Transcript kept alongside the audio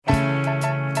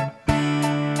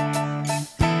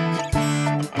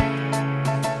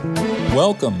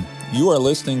Welcome. You are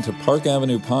listening to Park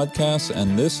Avenue Podcasts,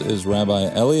 and this is Rabbi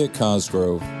Elliot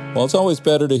Cosgrove. While it's always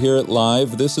better to hear it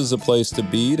live, this is a place to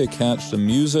be to catch the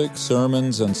music,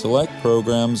 sermons, and select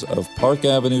programs of Park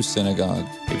Avenue Synagogue.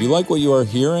 If you like what you are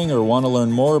hearing or want to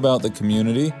learn more about the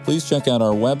community, please check out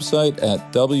our website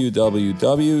at www.pasyn.org.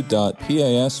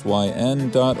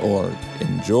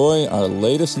 Enjoy our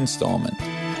latest installment.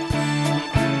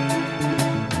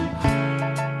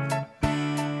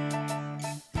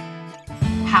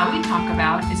 How We Talk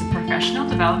About is a professional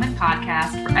development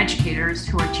podcast for educators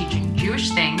who are teaching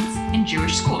Jewish things in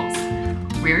Jewish schools.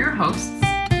 We're your hosts,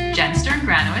 Jen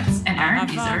Stern-Granowitz and Aaron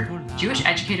Beezer, Jewish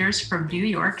educators from New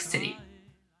York City.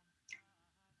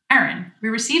 Aaron, we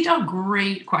received a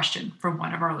great question from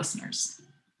one of our listeners.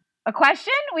 A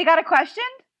question? We got a question?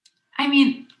 I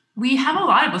mean, we have a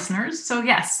lot of listeners, so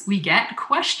yes, we get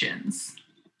questions.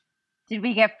 Did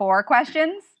we get 4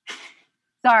 questions?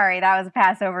 Sorry, that was a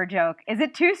Passover joke. Is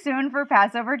it too soon for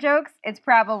Passover jokes? It's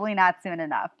probably not soon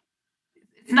enough.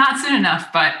 It's not soon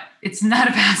enough, but it's not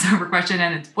a Passover question,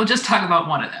 and we'll just talk about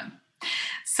one of them.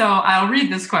 So I'll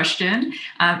read this question.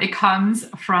 It comes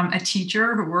from a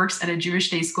teacher who works at a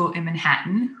Jewish day school in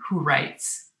Manhattan who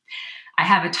writes, I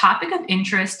have a topic of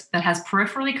interest that has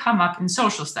peripherally come up in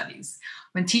social studies.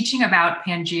 When teaching about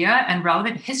Pangea and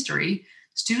relevant history,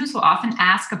 students will often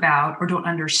ask about or don't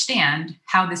understand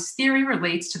how this theory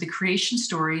relates to the creation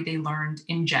story they learned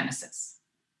in Genesis.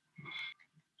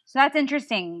 So that's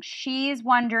interesting. She's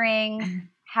wondering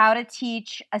how to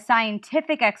teach a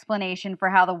scientific explanation for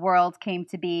how the world came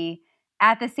to be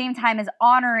at the same time as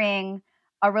honoring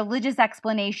a religious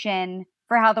explanation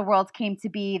for how the world came to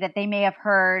be that they may have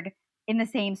heard in the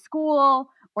same school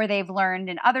or they've learned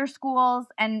in other schools.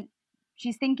 And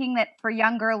she's thinking that for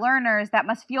younger learners, that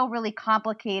must feel really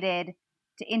complicated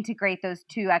to integrate those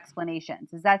two explanations.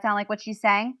 Does that sound like what she's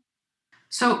saying?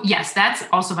 So yes, that's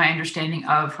also my understanding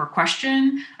of her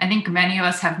question. I think many of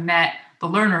us have met the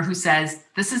learner who says,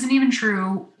 this isn't even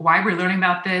true. Why are we learning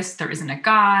about this? There isn't a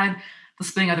God. The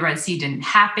splitting of the Red Sea didn't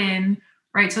happen,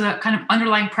 right? So the kind of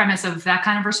underlying premise of that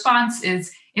kind of response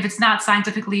is if it's not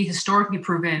scientifically, historically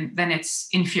proven, then it's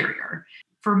inferior.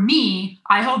 For me,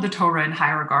 I hold the Torah in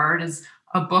high regard as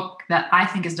a book that I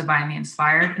think is divinely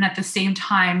inspired. And at the same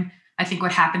time, I think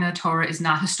what happened in the Torah is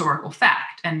not historical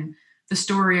fact. And the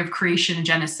story of creation in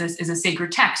Genesis is a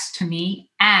sacred text to me,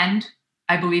 and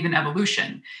I believe in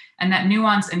evolution. And that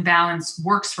nuance and balance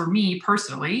works for me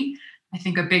personally. I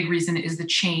think a big reason is the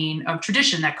chain of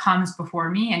tradition that comes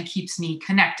before me and keeps me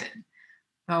connected.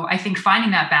 So I think finding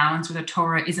that balance with the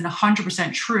Torah isn't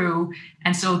 100% true,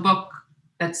 and still a book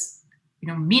that's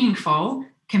meaningful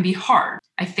can be hard.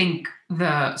 I think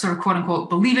the sort of quote unquote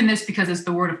believe in this because it's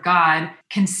the word of God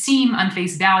can seem on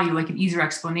face value like an easier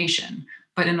explanation,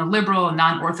 but in a liberal and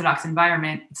non-Orthodox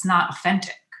environment, it's not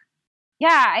authentic.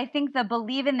 Yeah, I think the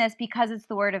believe in this because it's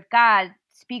the word of God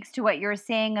speaks to what you're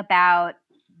saying about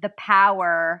the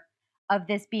power of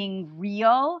this being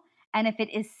real. And if it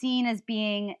is seen as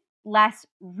being less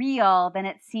real, then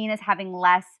it's seen as having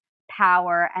less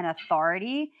power and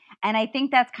authority. And I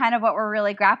think that's kind of what we're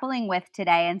really grappling with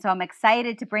today. And so I'm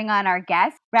excited to bring on our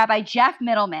guest, Rabbi Jeff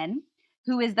Middleman,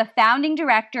 who is the founding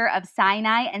director of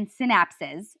Sinai and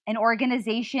Synapses, an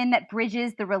organization that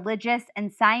bridges the religious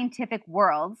and scientific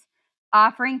worlds,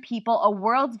 offering people a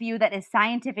worldview that is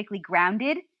scientifically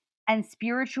grounded and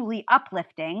spiritually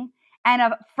uplifting. And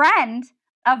a friend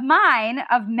of mine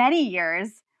of many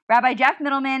years, Rabbi Jeff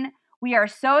Middleman, we are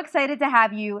so excited to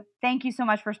have you. Thank you so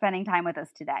much for spending time with us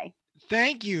today.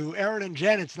 Thank you, Aaron and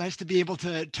Jen. It's nice to be able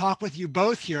to talk with you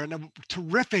both here. And a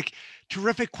terrific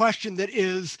question that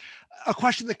is a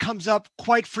question that comes up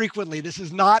quite frequently. This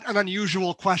is not an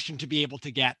unusual question to be able to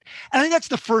get. And I think that's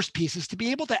the first piece, is to be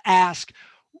able to ask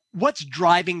what's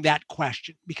driving that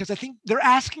question, because I think they're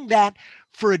asking that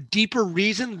for a deeper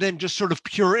reason than just sort of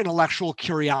pure intellectual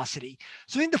curiosity.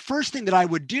 So I think the first thing that I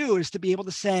would do is to be able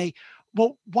to say,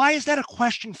 well, why is that a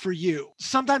question for you?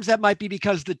 Sometimes that might be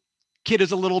because the kid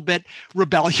is a little bit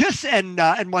rebellious and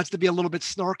wants to be a little bit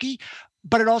snarky.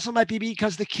 But it also might be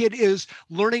because the kid is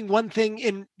learning one thing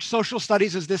in social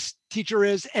studies, as this teacher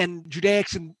is, and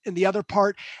Judaics in the other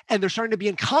part, and they're starting to be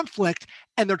in conflict,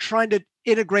 and they're trying to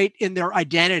integrate in their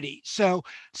identity. So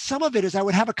some of it is I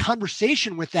would have a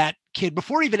conversation with that kid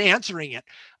before even answering it,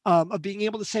 of being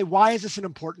able to say, why is this an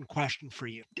important question for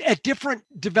you? At different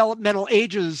developmental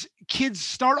ages, kids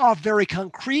start off very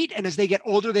concrete, and as they get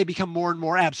older, they become more and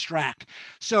more abstract.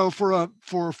 So for a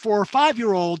 4 or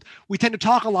 5-year-old, we tend to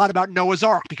talk a lot about Noah's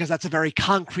Ark because that's a very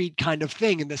concrete kind of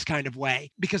thing in this kind of way,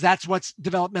 because that's what's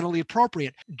developmentally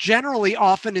appropriate. Generally,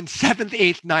 often in 7th,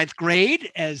 8th, 9th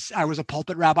grade, as I was a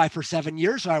pulpit rabbi for 7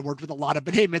 years, so I worked with a lot of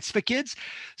B'nai Mitzvah kids.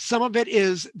 Some of it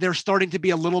is they're starting to be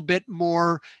a little bit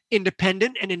more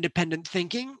independent and independent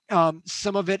thinking.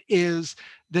 Some of it is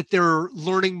that they're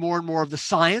learning more and more of the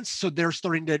science. So they're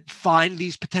starting to find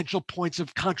these potential points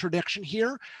of contradiction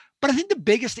here. But I think the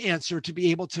biggest answer to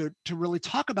be able to really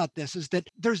talk about this is that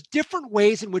there's different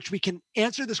ways in which we can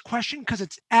answer this question because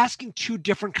it's asking two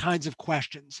different kinds of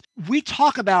questions. We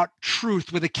talk about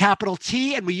truth with a capital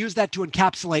T, and we use that to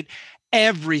encapsulate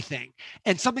everything.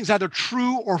 And something's either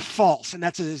true or false. And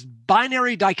that's this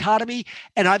binary dichotomy.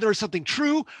 And either it's something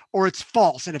true or it's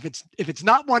false. And if it's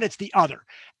not one, it's the other.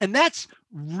 And that's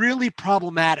really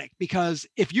problematic because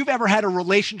if you've ever had a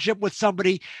relationship with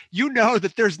somebody, you know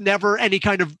that there's never any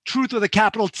kind of truth with a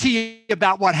capital T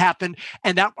about what happened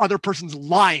and that other person's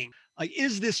lying. Like,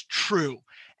 is this true?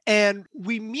 And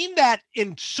we mean that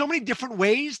in so many different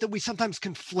ways that we sometimes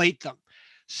conflate them.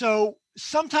 So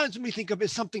sometimes when we think of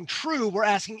is something true, we're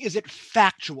asking, is it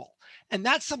factual? And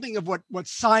that's something of what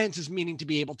science is meaning to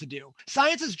be able to do.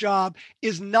 Science's job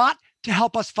is not to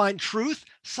help us find truth.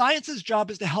 Science's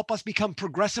job is to help us become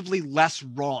progressively less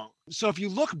wrong. So if you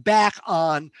look back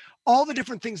on all the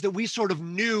different things that we sort of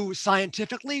knew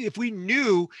scientifically, if we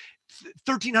knew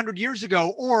 1,300 years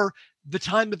ago or the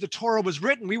time that the Torah was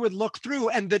written, we would look through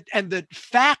and the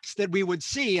facts that we would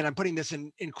see, and I'm putting this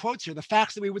in quotes here, the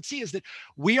facts that we would see is that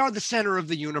we are the center of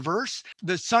the universe.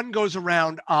 The sun goes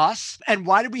around us. And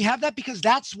why did we have that? Because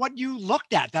that's what you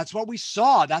looked at. That's what we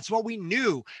saw. That's what we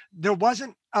knew. There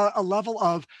wasn't a level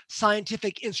of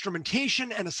scientific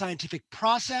instrumentation and a scientific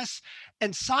process.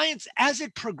 And science, as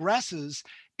it progresses,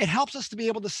 it helps us to be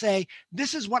able to say,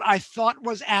 this is what I thought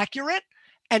was accurate.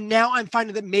 And now I'm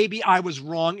finding that maybe I was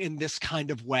wrong in this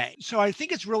kind of way. So I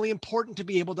think it's really important to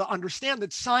be able to understand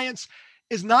that science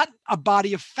is not a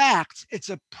body of facts. It's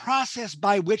a process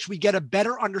by which we get a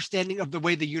better understanding of the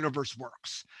way the universe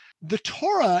works. The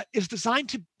Torah is designed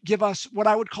to give us what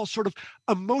I would call sort of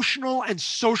emotional and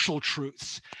social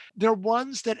truths. They're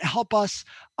ones that help us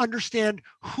understand,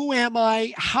 who am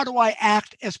I? How do I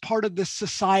act as part of this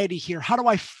society here? How do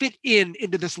I fit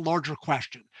into this larger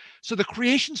question? So the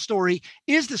creation story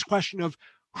is this question of,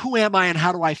 who am I and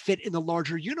how do I fit in the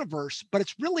larger universe? But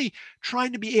it's really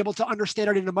trying to be able to understand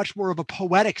it in a much more of a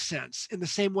poetic sense, in the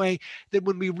same way that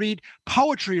when we read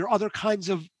poetry or other kinds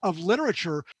of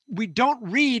literature, we don't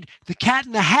read The Cat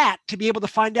in the Hat to be able to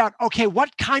find out, okay,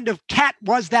 what kind of cat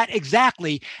was that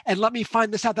exactly? And let me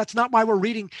find this out. That's not why we're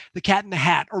reading The Cat in the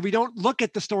Hat. Or we don't look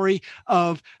at the story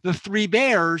of the three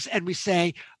bears and we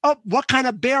say, oh, what kind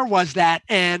of bear was that?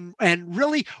 And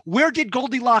really, where did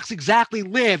Goldilocks exactly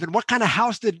live? And what kind of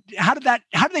house how did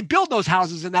they build those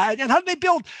houses and how did they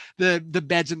build the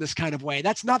beds in this kind of way?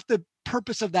 That's not the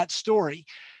purpose of that story.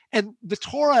 And the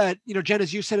Torah, Jen,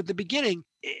 as you said at the beginning,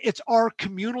 it's our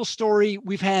communal story.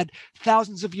 We've had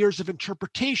thousands of years of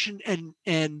interpretation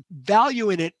and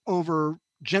value in it over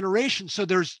generations. So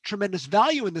there's tremendous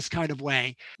value in this kind of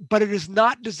way, but it is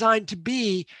not designed to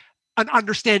be an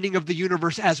understanding of the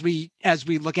universe as we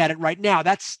look at it right now.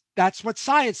 That's what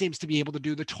science aims to be able to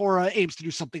do. The Torah aims to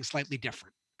do something slightly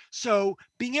different. So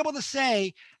being able to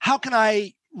say, how can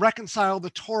I reconcile the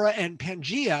Torah and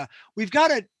Pangea? We've got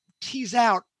to tease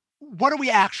out, what are we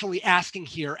actually asking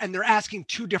here? And they're asking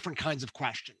two different kinds of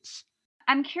questions.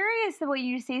 I'm curious that when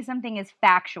you say something is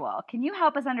factual, can you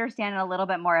help us understand a little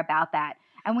bit more about that?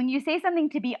 And when you say something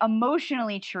to be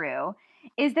emotionally true,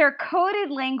 is there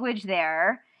coded language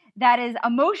there that is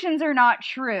emotions are not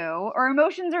true, or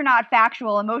emotions are not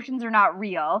factual, emotions are not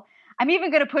real? I'm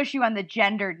even going to push you on the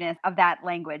genderedness of that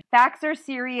language. Facts are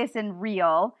serious and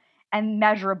real and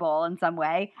measurable in some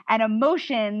way, and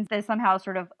emotions is somehow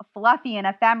sort of fluffy and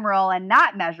ephemeral and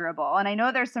not measurable. And I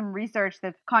know there's some research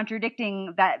that's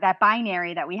contradicting that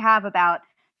binary that we have about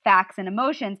facts and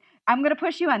emotions. I'm going to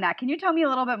push you on that. Can you tell me a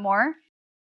little bit more?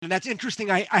 And that's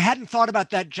interesting. I hadn't thought about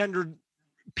that gendered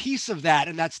piece of that,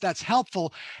 and that's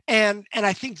helpful. And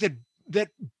I think that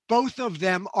both of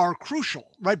them are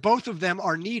crucial, right? Both of them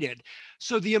are needed.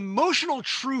 So the emotional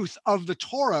truth of the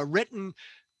Torah written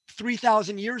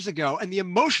 3,000 years ago and the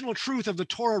emotional truth of the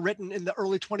Torah written in the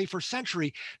early 21st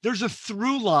century, there's a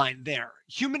through line there.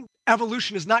 Human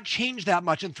evolution has not changed that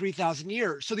much in 3,000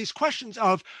 years. So these questions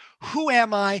of, who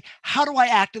am I? How do I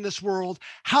act in this world?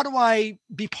 How do I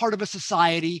be part of a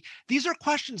society? These are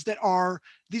questions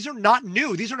these are not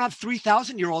new. These are not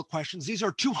 3,000-year-old questions. These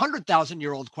are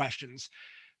 200,000-year-old questions.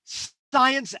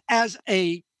 science as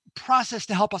a process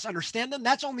to help us understand them,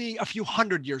 that's only a few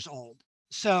hundred years old.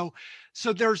 So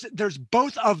there's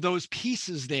both of those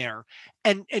pieces there,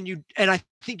 and I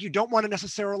think you don't want to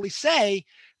necessarily say,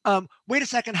 wait a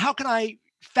second, how can I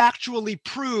factually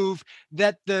prove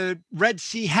that the Red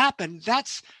Sea happened?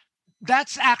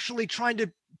 That's actually trying to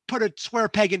put a square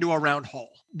peg into a round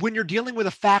hole. When you're dealing with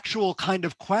a factual kind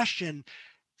of question,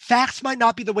 facts might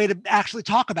not be the way to actually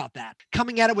talk about that.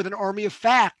 Coming at it with an army of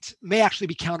facts may actually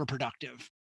be counterproductive.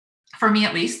 For me,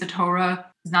 at least, the Torah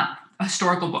is not a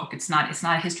historical book. It's not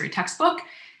a history textbook.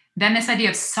 Then this idea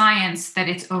of science, that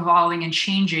it's evolving and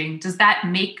changing, does that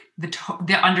make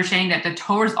the understanding that the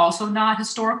Torah is also not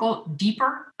historical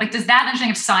deeper? Like, does that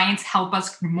understanding of science help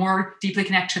us more deeply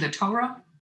connect to the Torah?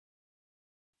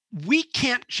 We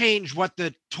can't change what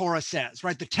the Torah says,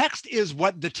 right? The text is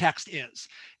what the text is.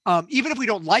 Even if we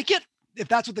don't like it, if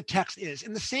that's what the text is.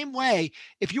 In the same way,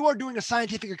 if you are doing a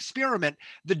scientific experiment,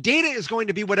 the data is going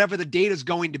to be whatever the data is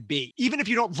going to be. Even if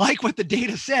you don't like what the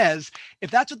data says,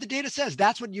 if that's what the data says,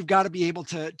 that's what you've got to be able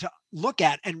to look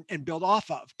at and build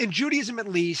off of. In Judaism, at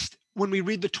least, when we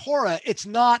read the Torah, it's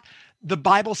not the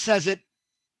Bible says it,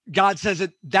 God says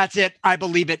it, that's it, I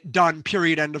believe it, done,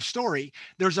 period, end of story.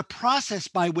 There's a process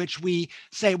by which we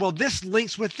say, well, this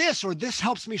links with this, or this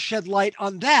helps me shed light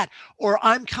on that, or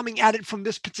I'm coming at it from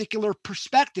this particular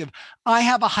perspective. I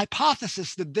have a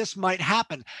hypothesis that this might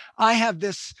happen. I have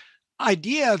this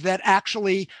idea that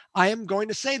actually I am going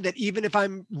to say that even if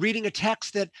I'm reading a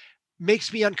text that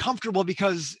makes me uncomfortable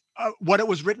because what it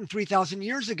was written 3,000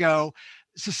 years ago,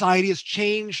 society has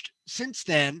changed since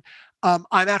then. I'm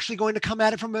actually going to come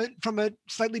at it from a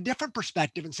slightly different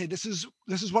perspective and say, this is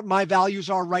what my values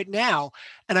are right now.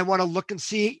 And I want to look and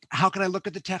see, how can I look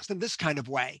at the text in this kind of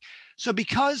way? So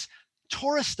because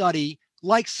Torah study,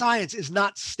 like science, is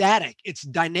not static, it's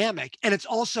dynamic. And it's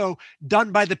also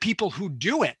done by the people who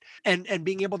do it, and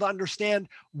being able to understand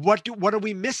what are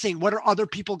we missing? What are other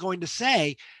people going to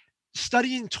say?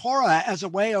 Studying Torah as a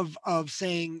way of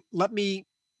saying, let me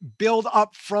build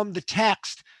up from the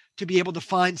text to be able to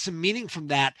find some meaning from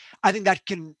that. I think that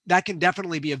can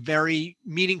definitely be a very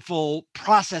meaningful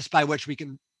process by which we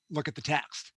can look at the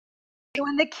text.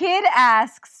 When the kid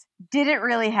asks, did it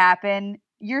really happen?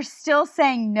 You're still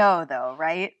saying no, though,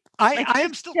 right? I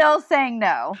am still saying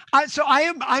no. I'm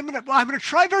gonna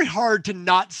try very hard to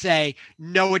not say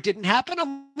no, it didn't happen,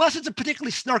 unless it's a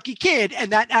particularly snarky kid,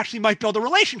 and that actually might build a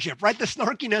relationship, right? The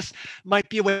snarkiness might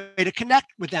be a way to connect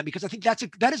with them, because I think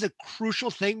that is a crucial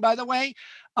thing, by the way,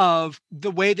 of the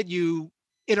way that you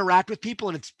interact with people,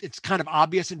 and it's kind of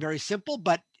obvious and very simple,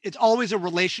 but it's always a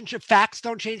relationship. Facts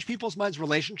don't change people's minds.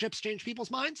 Relationships change people's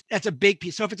minds. That's a big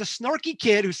piece. So if it's a snarky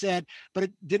kid who said, but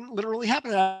it didn't literally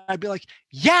happen, I'd be like,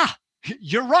 yeah,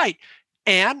 you're right.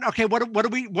 And okay, what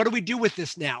do we do with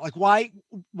this now? Like, why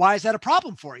is that a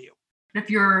problem for you? If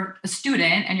you're a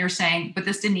student and you're saying, but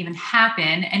this didn't even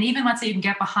happen, and even let's say you can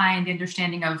get behind the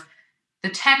understanding of the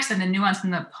text and the nuance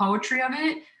and the poetry of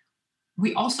it,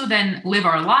 we also then live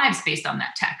our lives based on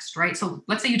that text, right? So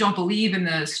let's say you don't believe in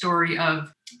the story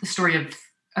of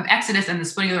Exodus and the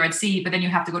splitting of the Red Sea, but then you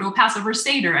have to go to a Passover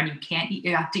Seder and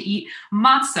you have to eat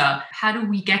matzah. How do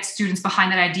we get students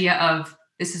behind that idea of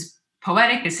this is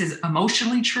poetic, this is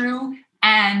emotionally true,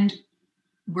 and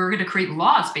we're going to create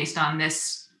laws based on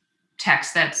this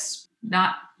text that's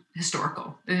not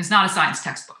historical, and it's not a science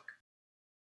textbook?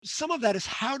 Some of that is,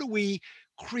 how do we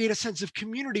create a sense of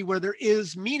community where there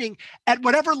is meaning at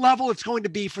whatever level it's going to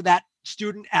be for that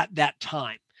student at that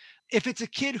time? If it's a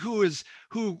kid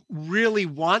who really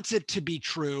wants it to be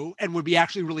true and would be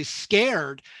actually really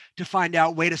scared to find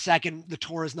out, wait a second, the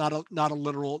Torah is not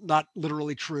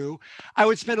literally true, I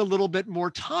would spend a little bit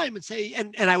more time and say,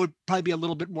 and I would probably be a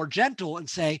little bit more gentle and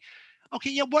say,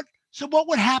 okay, yeah, what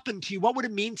would happen to you? What would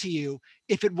it mean to you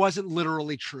if it wasn't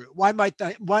literally true? Why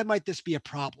might this be a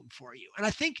problem for you? And I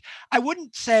think I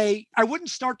wouldn't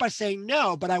start by saying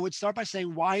no, but I would start by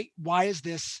saying, why is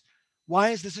this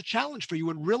a challenge for you?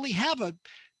 And really have a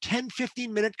 10-15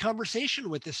 minute conversation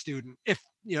with the student, if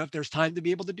there's time to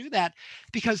be able to do that.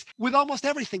 Because with almost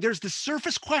everything, there's the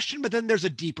surface question, but then there's a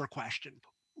deeper question.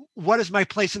 What is my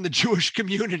place in the Jewish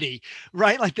community,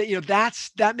 right? Like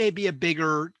that may be a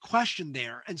bigger question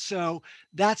there. And so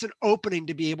that's an opening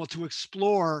to be able to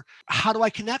explore, how do I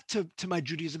connect to my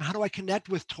Judaism? How do I connect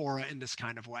with Torah in this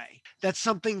kind of way? That's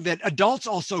something that adults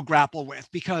also grapple with,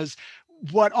 because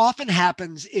what often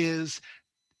happens is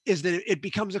that it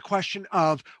becomes a question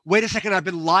of, wait a second, I've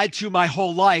been lied to my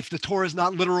whole life. The Torah is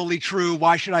not literally true.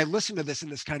 Why should I listen to this in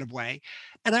this kind of way?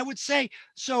 And I would say,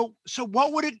 so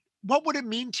what would it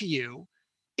mean to you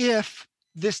if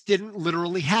this didn't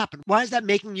literally happen? Why is that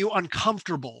making you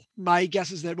uncomfortable? My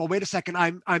guess is that, well, wait a second,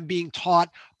 I'm being taught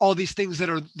all these things that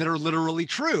are literally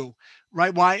true,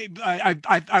 right? Why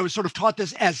I was sort of taught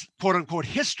this as quote unquote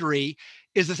history.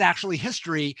 Is this actually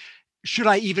history? Should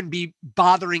I even be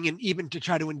bothering and even to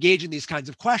try to engage in these kinds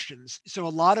of questions? So a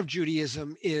lot of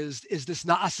Judaism is this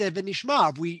na'aseh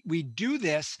v'nishma. We do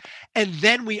this and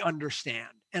then we understand.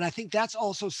 And I think that's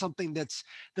also something that's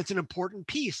an important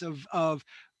piece of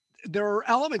there are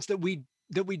elements that we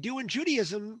do in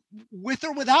Judaism with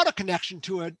or without a connection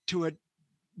to a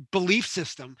belief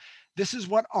system. This is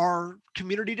what our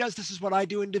community does. This is what I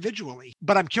do individually.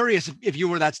 But I'm curious if you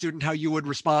were that student, how you would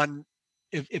respond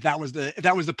if that was the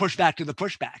pushback to the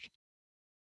pushback.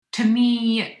 To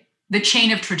me, the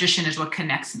chain of tradition is what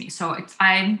connects me. So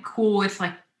I'm cool with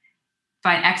like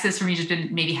fine, Exodus from Egypt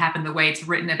didn't maybe happen the way it's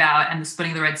written about and the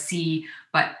splitting of the Red Sea,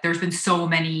 but there's been so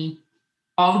many,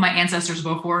 all of my ancestors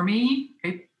before me,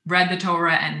 right, read the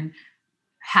Torah and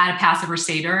had a Passover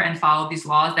Seder and followed these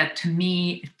laws that to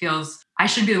me, it feels I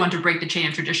shouldn't be the one to break the chain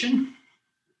of tradition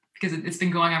because it's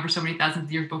been going on for so many thousands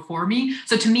of years before me.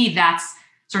 So to me, that's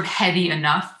sort of heavy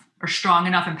enough or strong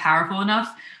enough and powerful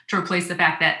enough to replace the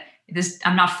fact that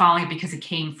I'm not following it because it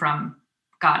came from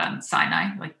God on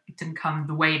Sinai. Like it didn't come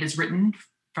the way it is written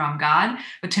from God.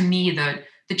 But to me,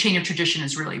 the chain of tradition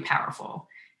is really powerful.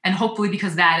 And hopefully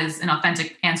because that is an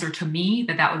authentic answer to me,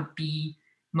 that would be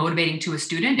motivating to a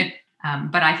student.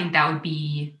 But I think that would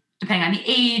be, depending on the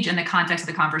age and the context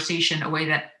of the conversation, a way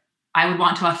that I would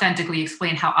want to authentically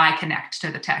explain how I connect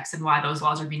to the text and why those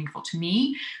laws are meaningful to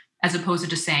me, as opposed to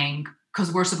just saying,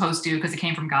 because we're supposed to, because it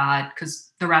came from God,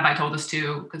 because the rabbi told us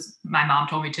to, because my mom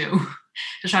told me to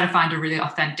try to find a really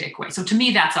authentic way. So to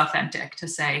me, that's authentic to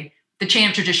say the chain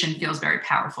of tradition feels very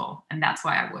powerful. And that's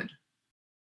why I would.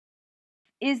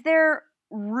 Is there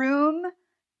room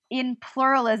in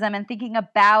pluralism and thinking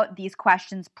about these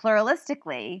questions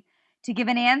pluralistically to give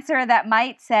an answer that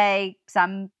might say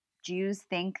some Jews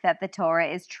think that the Torah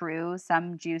is true,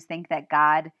 some Jews think that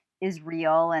God is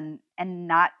real and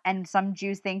some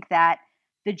Jews think that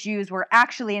the Jews were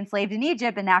actually enslaved in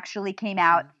Egypt and actually came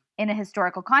out in a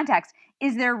historical context?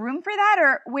 Is there room for that,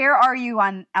 or where are you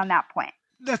on that point?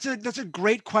 That's a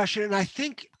great question, and I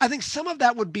think some of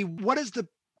that would be, what is the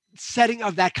setting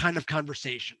of that kind of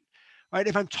conversation, right?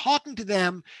 If I'm talking to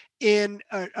them in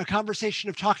a conversation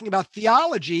of talking about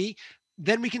theology,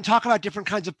 then we can talk about different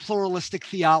kinds of pluralistic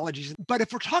theologies. But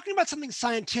if we're talking about something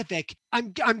scientific,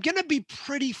 I'm going to be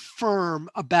pretty firm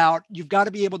about you've got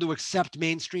to be able to accept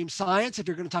mainstream science if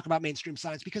you're going to talk about mainstream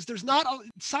science, because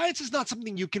science is not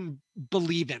something you can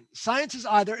believe in. Science is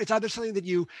either something that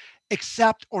you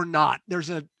accept or not. There's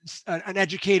an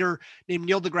educator named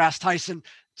Neil deGrasse Tyson.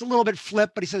 It's a little bit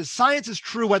flip, but he says science is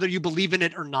true whether you believe in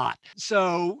it or not.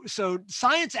 So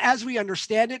science, as we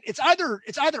understand it, it's either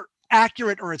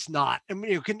accurate or it's not, and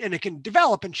it can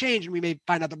develop and change, and we may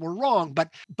find out that we're wrong. But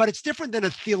it's different than a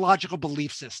theological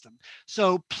belief system.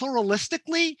 So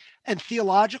pluralistically and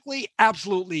theologically,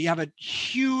 absolutely, you have a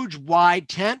huge wide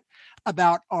tent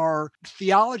about our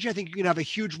theology. I think you can have a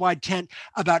huge wide tent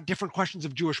about different questions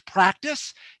of Jewish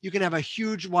practice. You can have a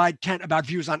huge wide tent about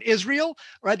views on Israel,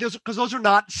 right? Because those are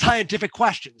not scientific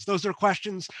questions. Those are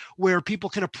questions where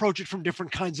people can approach it from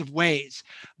different kinds of ways.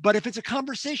 But if it's a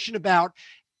conversation about,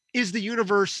 is the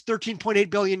universe 13.8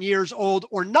 billion years old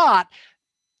or not,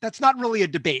 that's not really a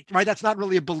debate, right? That's not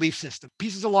really a belief system.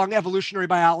 Pieces along evolutionary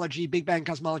biology, Big Bang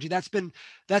cosmology, that's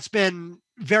been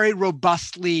very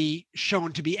robustly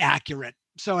shown to be accurate.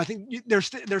 So I think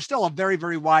there's still a very,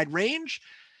 very wide range.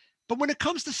 But when it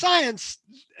comes to science,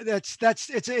 it's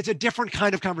a different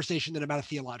kind of conversation than about a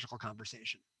theological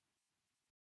conversation.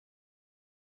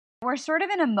 We're sort of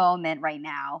in a moment right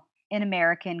now in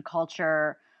American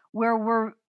culture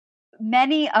where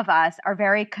many of us are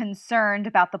very concerned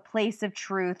about the place of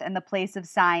truth and the place of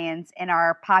science in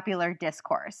our popular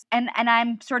discourse. And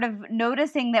I'm sort of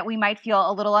noticing that we might feel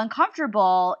a little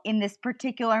uncomfortable in this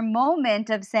particular moment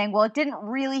of saying, well, it didn't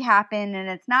really happen and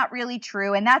it's not really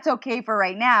true, and that's okay for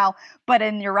right now. But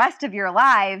in the rest of your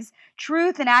lives,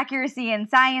 truth and accuracy and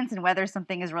science and whether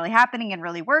something is really happening and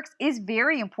really works is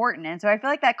very important. And so I feel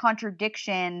like that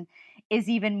contradiction is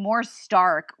even more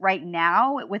stark right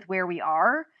now with where we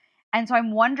are. And so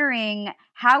I'm wondering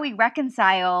how we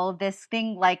reconcile this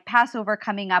thing like Passover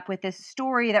coming up with this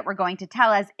story that we're going to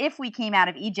tell as if we came out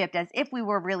of Egypt, as if we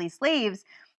were really slaves,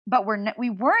 but we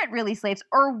weren't really slaves,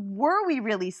 or were we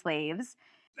really slaves?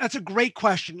 That's a great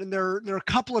question. And there are a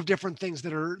couple of different things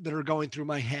that are going through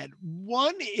my head.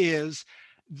 One is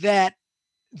that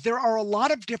there are a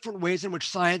lot of different ways in which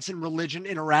science and religion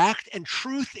interact, and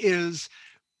truth is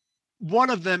one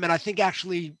of them. And I think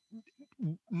actually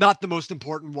not the most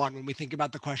important one when we think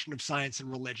about the question of science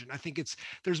and religion. I think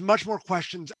there's much more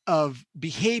questions of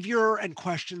behavior and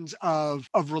questions of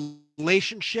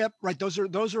relationship, right? Those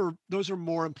are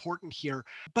more important here.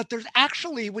 But there's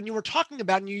actually, when you were talking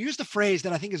about, and you used the phrase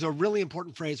that I think is a really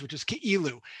important phrase, which is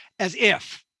ki'ilu, as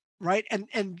if, right?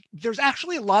 And there's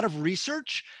actually a lot of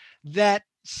research that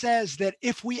says that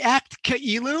if we act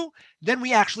ki'ilu, then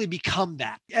we actually become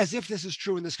that. As if this is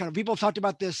true in this kind of, people have talked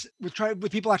about this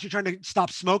with people actually trying to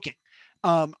stop smoking.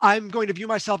 I'm going to view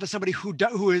myself as somebody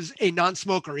who is a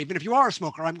non-smoker. Even if you are a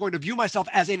smoker, I'm going to view myself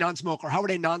as a non-smoker. How would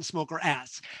a non-smoker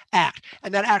act?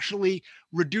 And that actually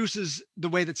reduces the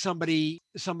way that somebody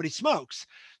smokes.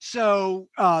 So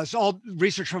all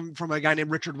research from a guy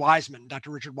named Dr.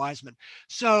 Richard Wiseman.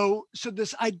 So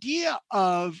this idea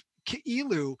of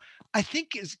ki'ilu, I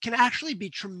think can actually be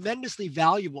tremendously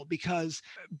valuable, because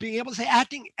being able to say,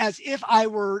 acting as if I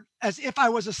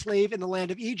was a slave in the land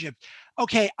of Egypt.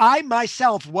 Okay, I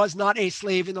myself was not a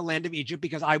slave in the land of Egypt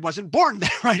because I wasn't born there,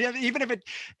 right? Even if it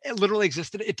literally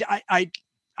existed, I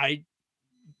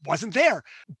wasn't there.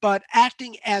 But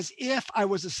acting as if I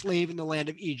was a slave in the land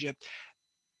of Egypt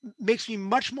makes me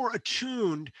much more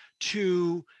attuned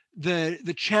to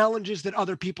the challenges that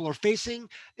other people are facing.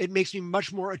 It makes me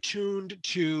much more attuned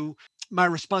to my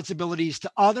responsibilities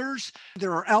to others.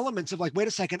 There are elements of like, wait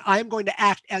a second, I'm going to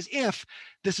act as if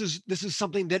this is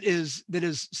something that is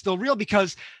still real,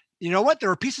 because you know what? There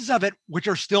are pieces of it which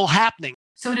are still happening.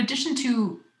 So in addition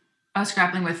to us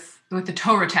grappling with the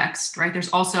Torah text, right,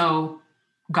 there's also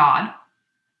God.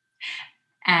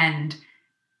 And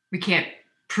we can't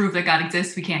prove that God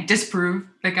exists. We can't disprove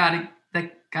that God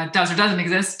does or doesn't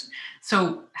exist.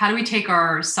 So how do we take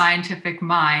our scientific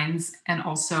minds and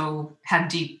also have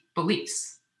deep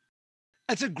beliefs?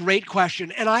 That's a great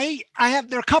question. And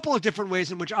there are a couple of different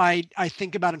ways in which I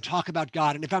think about and talk about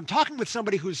God. And if I'm talking with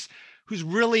somebody who's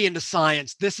really into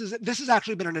science, this has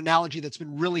actually been an analogy that's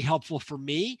been really helpful for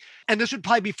me. And this would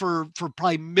probably be for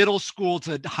probably middle school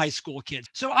to high school kids.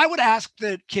 So I would ask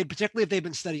the kid, particularly if they've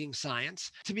been studying science,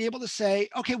 to be able to say,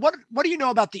 okay, what do you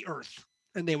know about the Earth?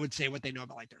 And they would say what they know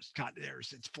about, like it's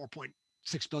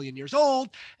 4.6 billion years old.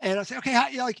 And I'll say, okay,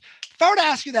 if I were to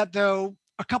ask you that though,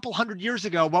 a couple hundred years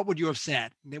ago, what would you have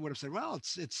said? And they would have said, well,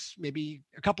 it's maybe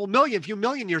a few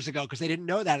million years ago, because they didn't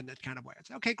know that in that kind of way. I'd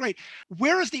say, okay, great.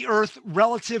 Where is the Earth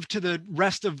relative to the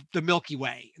rest of the Milky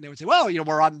Way? And they would say, well,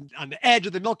 we're on the edge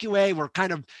of the Milky Way. We're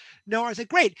kind of nowhere. I say,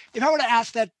 great. If I were to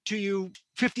ask that to you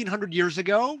 1,500 years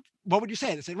ago, what would you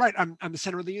say? They say, right, I'm the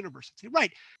center of the universe. I'd say,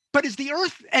 right. But is the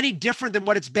Earth any different than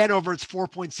what it's been over its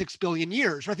 4.6 billion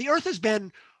years? Right? The Earth has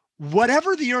been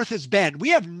whatever the Earth has been. We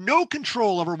have no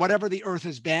control over whatever the Earth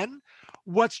has been.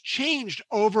 What's changed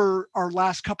over our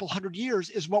last couple hundred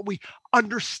years is what we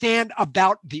understand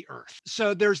about the Earth.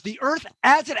 So there's the Earth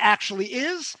as it actually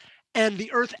is, and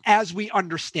the Earth as we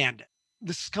understand it.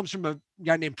 This comes from a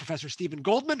guy named Professor Stephen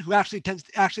Goldman, who actually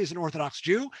is an Orthodox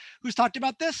Jew, who's talked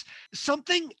about this.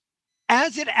 Something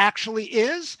as it actually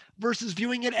is versus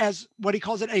viewing it as what he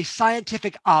calls a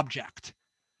scientific object.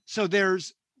 So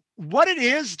there's what it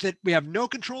is that we have no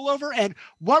control over, and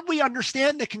what we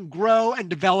understand that can grow and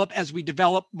develop as we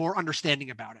develop more understanding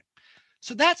about it.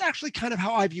 So that's actually kind of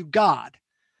how I view God.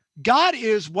 God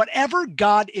is whatever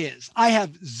God is. I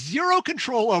have zero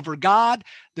control over God.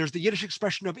 There's the Yiddish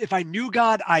expression of, if I knew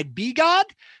God, I'd be God.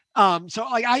 So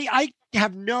I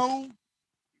have no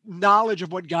knowledge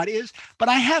of what God is, but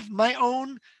I have my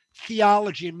own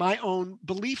theology and my own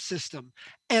belief system.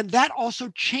 And that also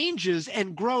changes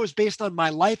and grows based on my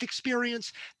life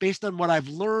experience, based on what I've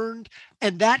learned.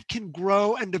 And that can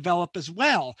grow and develop as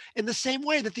well. In the same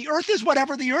way that the Earth is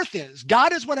whatever the Earth is,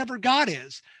 God is whatever God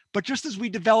is. But just as we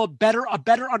develop a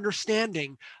better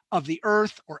understanding of the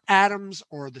Earth or atoms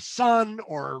or the sun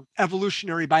or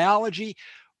evolutionary biology,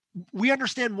 we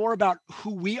understand more about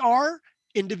who we are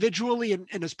individually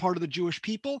and as part of the Jewish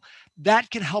people. That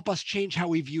can help us change how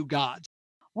we view God.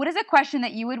 What is a question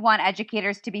that you would want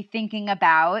educators to be thinking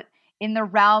about in the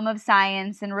realm of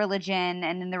science and religion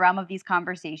and in the realm of these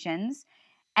conversations?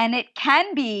 And it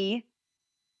can be,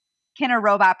 can a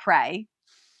robot pray?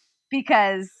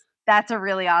 Because that's a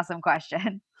really awesome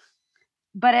question.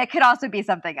 But it could also be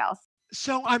something else.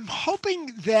 So I'm hoping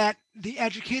that the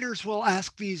educators will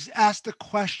ask the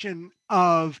question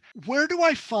of, where do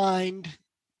I find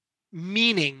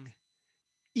meaning,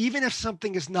 even if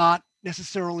something is not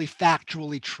necessarily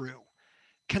factually true?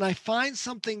 Can I find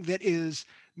something that is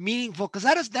meaningful?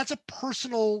 Because that's a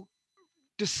personal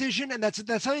decision, and that's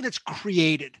something that's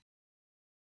created.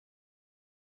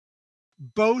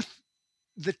 Both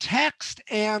the text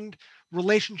and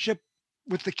relationship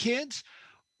with the kids.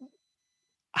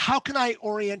 how can I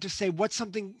orient to say what's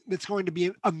something that's going to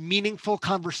be a meaningful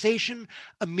conversation,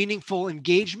 a meaningful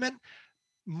engagement,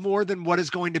 more than what is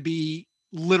going to be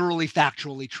literally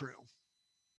factually true?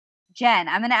 Jen,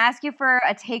 I'm going to ask you for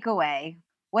a takeaway.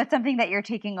 What's something that you're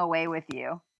taking away with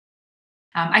you?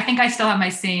 I think I still have my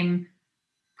same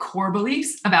core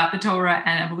beliefs about the Torah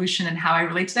and evolution and how I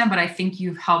relate to them, but I think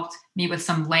you've helped me with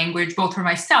some language, both for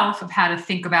myself, of how to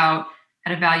think about,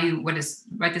 how to value what is,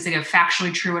 right, this idea of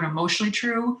factually true and emotionally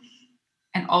true,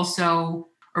 and also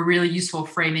a really useful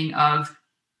framing of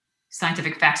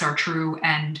scientific facts are true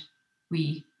and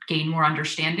we gain more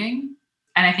understanding.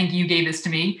 And I think you gave this to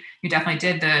me. You definitely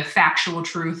did, the factual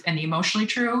truth and the emotionally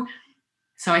true.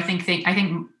 So I think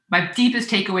my deepest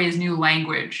takeaway is new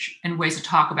language and ways to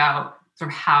talk about sort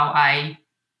of how I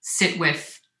sit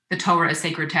with the Torah as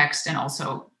sacred text and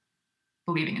also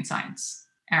believing in science.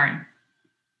 Erin,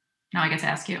 now I get to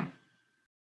ask you.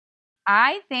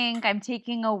 I think I'm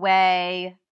taking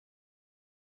away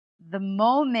the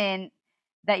moment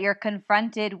that you're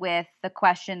confronted with the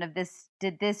question of this,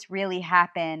 did this really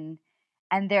happen?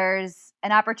 And there's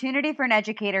an opportunity for an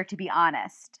educator to be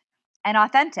honest and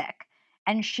authentic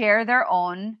and share their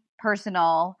own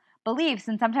personal beliefs.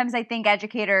 And sometimes I think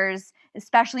educators,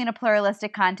 especially in a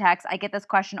pluralistic context, I get this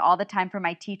question all the time from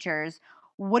my teachers.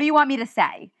 What do you want me to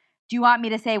say? Do you want me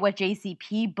to say what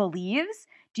JCP believes?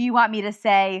 Do you want me to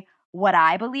say what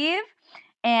I believe?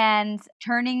 And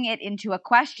turning it into a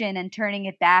question and turning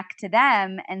it back to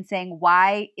them and saying,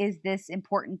 why is this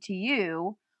important to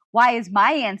you? Why is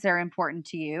my answer important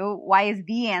to you? Why is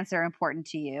the answer important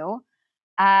to you?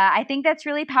 I think that's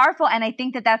really powerful. And I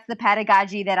think that that's the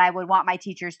pedagogy that I would want my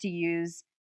teachers to use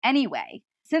anyway.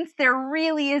 Since there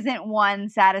really isn't one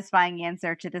satisfying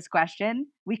answer to this question,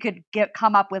 we could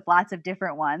come up with lots of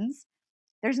different ones.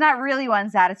 There's not really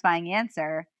one satisfying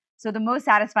answer. So the most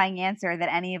satisfying answer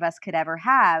that any of us could ever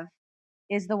have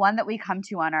is the one that we come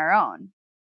to on our own.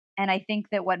 And I think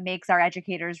that what makes our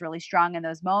educators really strong in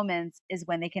those moments is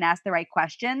when they can ask the right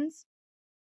questions,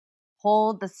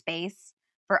 hold the space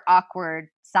for awkward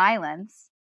silence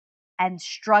and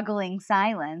struggling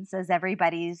silence as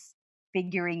everybody's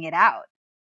figuring it out,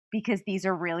 because these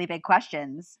are really big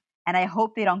questions. And I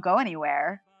hope they don't go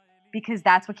anywhere, because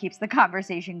that's what keeps the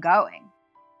conversation going.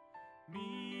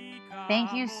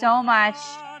 Thank you so much,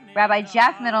 Rabbi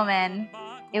Jeff Mittleman.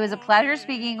 It was a pleasure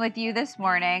speaking with you this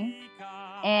morning,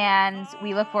 and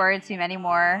we look forward to many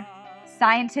more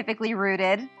scientifically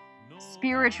rooted,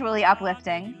 spiritually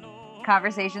uplifting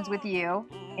conversations with you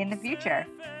in the future.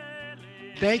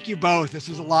 Thank you both. This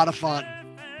was a lot of fun.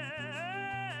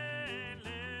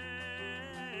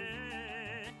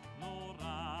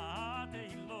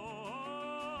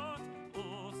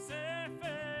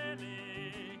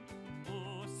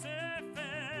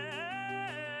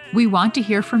 We want to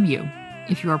hear from you.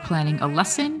 If you are planning a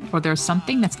lesson or there's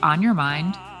something that's on your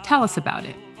mind, tell us about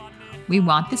it. We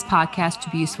want this podcast to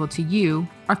be useful to you,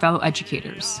 our fellow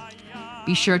educators.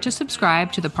 Be sure to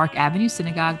subscribe to the Park Avenue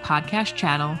Synagogue podcast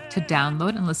channel to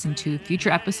download and listen to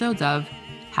future episodes of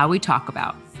How We Talk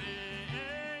About.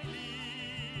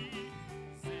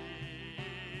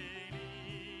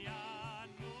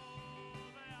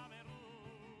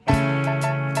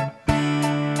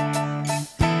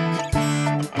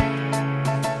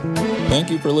 Thank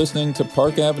you for listening to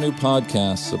Park Avenue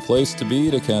Podcasts, a place to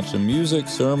be to catch the music,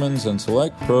 sermons, and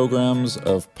select programs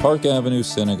of Park Avenue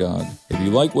Synagogue. If you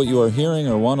like what you are hearing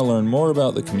or want to learn more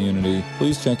about the community,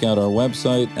 please check out our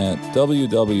website at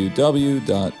www.pasyn.org.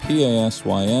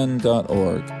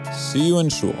 See you in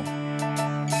Shul.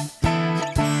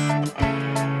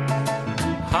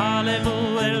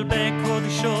 Hallelujah,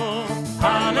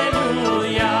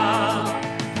 Hallelujah.